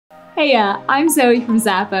Heya, I'm Zoe from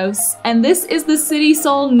Zappos, and this is the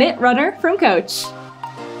Citysole Knit Runner from Coach.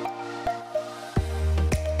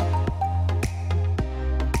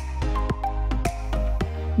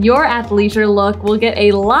 Your athleisure look will get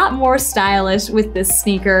a lot more stylish with this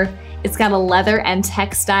sneaker. It's got a leather and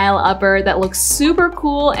textile upper that looks super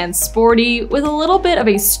cool and sporty with a little bit of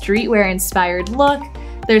a streetwear inspired look.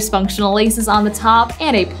 There's functional laces on the top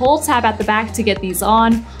and a pull tab at the back to get these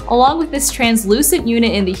on, along with this translucent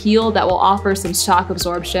unit in the heel that will offer some shock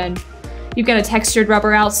absorption. You've got a textured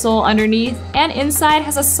rubber outsole underneath, and inside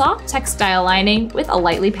has a soft textile lining with a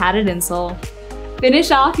lightly padded insole.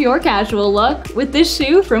 Finish off your casual look with this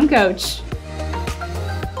shoe from Coach.